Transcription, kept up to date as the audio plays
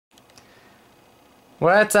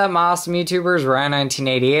What's up, my awesome YouTubers?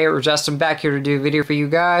 Ryan1988. We're Justin back here to do a video for you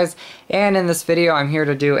guys. And in this video, I'm here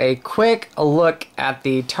to do a quick look at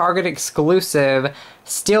the Target exclusive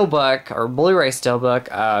Steelbook or Blu-ray Steelbook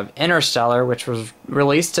of Interstellar, which was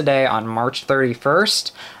released today on March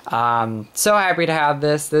 31st. So happy to have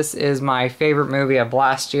this. This is my favorite movie of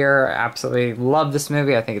last year. I absolutely love this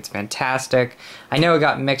movie. I think it's fantastic. I know it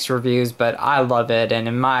got mixed reviews, but I love it. And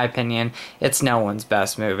in my opinion, it's no one's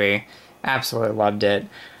best movie. Absolutely loved it.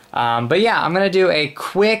 But yeah, I'm going to do a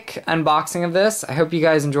quick unboxing of this. I hope you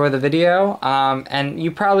guys enjoy the video. And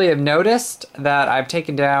you probably have noticed that I've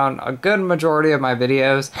taken down a good majority of my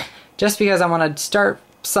videos just because I want to start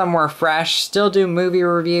somewhere fresh. Still do movie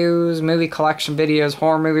reviews, movie collection videos,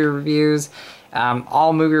 horror movie reviews,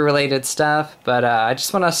 all movie related stuff. But I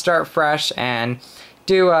just want to start fresh and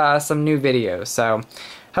do some new videos. So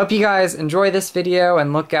hope you guys enjoy this video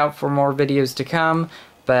and look out for more videos to come.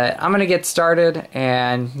 But I'm going to get started,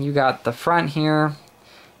 and you got the front here,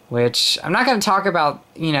 which I'm not going to talk about,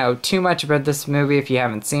 too much about this movie if you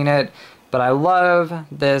haven't seen it, but I love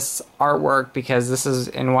this artwork because this is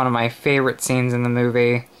in one of my favorite scenes in the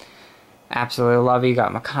movie. Absolutely love it. You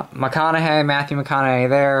got Matthew McConaughey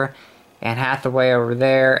there, Anne Hathaway over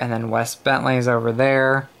there, and then Wes Bentley's over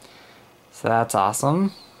there. So that's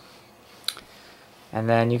awesome. And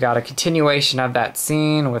then you got a continuation of that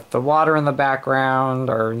scene with the water in the background,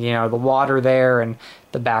 or, the water there and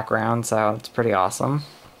the background, so it's pretty awesome.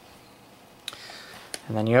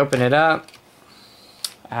 And then you open it up.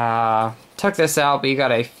 Took this out, but you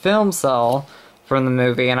got a film cell from the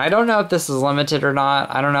movie, and I don't know if this is limited or not.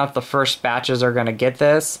 I don't know if the first batches are going to get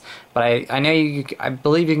this, but I know I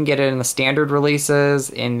believe you can get it in the standard releases,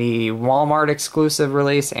 in the Walmart exclusive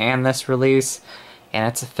release, and this release. And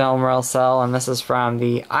it's a film reel cell, and this is from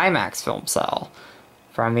the IMAX film cell,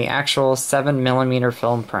 from the actual 7mm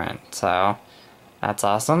film print. So that's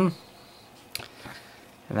awesome.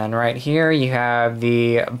 And then right here you have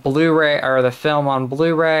the Blu-ray, or the film on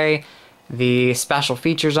Blu-ray, the special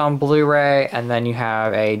features on Blu-ray, and then you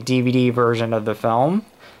have a DVD version of the film.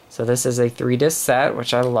 So this is a 3-disc set,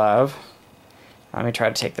 which I love. Let me try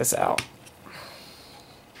to take this out.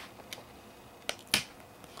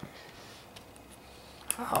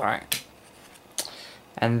 Alright,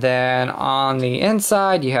 and then on the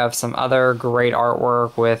inside you have some other great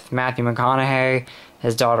artwork with Matthew McConaughey,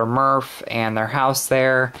 his daughter Murph, and their house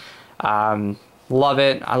there. Love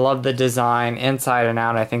it. I love the design inside and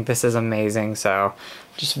out. I think this is amazing, so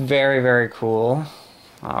just very, very cool.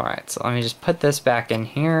 Alright, so let me just put this back in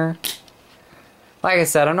here. Like I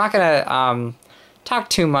said, I'm not going to talk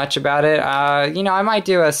too much about it. I might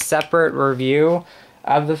do a separate review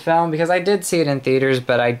of the film because I did see it in theaters,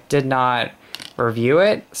 but I did not review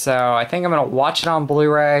it. So I think I'm going to watch it on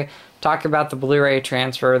Blu-ray, talk about the Blu-ray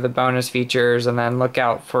transfer, the bonus features, and then look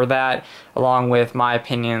out for that along with my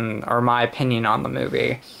opinion on the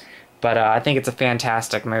movie. But I think it's a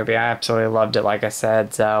fantastic movie. I absolutely loved it, like I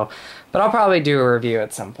said. So, but I'll probably do a review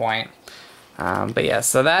at some point. But yeah,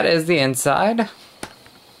 so that is the inside.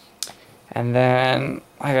 And then,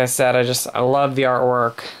 like I said, I love the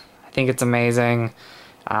artwork. I think it's amazing.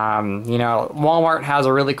 Walmart has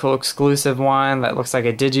a really cool exclusive one that looks like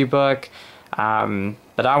a digibook,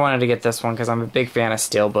 but I wanted to get this one because I'm a big fan of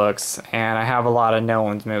Steelbooks, and I have a lot of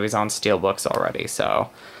Nolan's movies on Steelbooks already,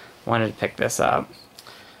 so wanted to pick this up.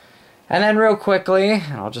 And then real quickly,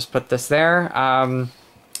 I'll just put this there,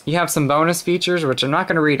 you have some bonus features, which I'm not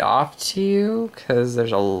going to read off to you because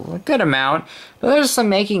there's a good amount, but there's some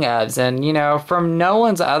making ofs, and from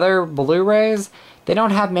Nolan's other Blu-rays, they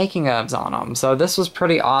don't have making ofs on them, so this was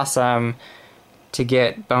pretty awesome to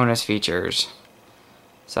get bonus features.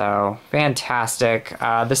 So fantastic.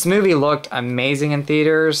 This movie looked amazing in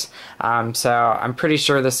theaters, so I'm pretty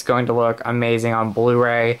sure this is going to look amazing on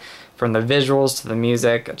Blu-ray. From the visuals to the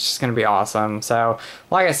music, it's just going to be awesome. So,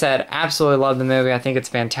 like I said, absolutely love the movie. I think it's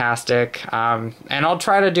fantastic. And I'll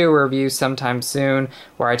try to do a review sometime soon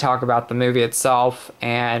where I talk about the movie itself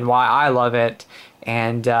and why I love it.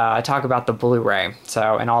 And I talk about the Blu-ray,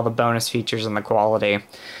 and all the bonus features and the quality.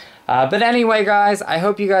 But anyway, guys, I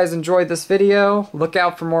hope you guys enjoyed this video. Look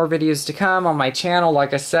out for more videos to come on my channel.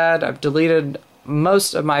 Like I said, I've deleted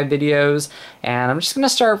most of my videos, and I'm just going to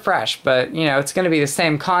start fresh, but it's going to be the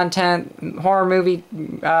same content, horror movie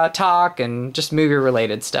talk, and just movie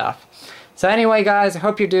related stuff. So anyway, guys, I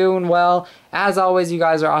hope you're doing well. As always, you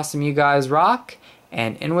guys are awesome. You guys rock,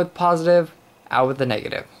 and in with positive, out with the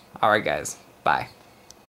negative. Alright, guys, bye.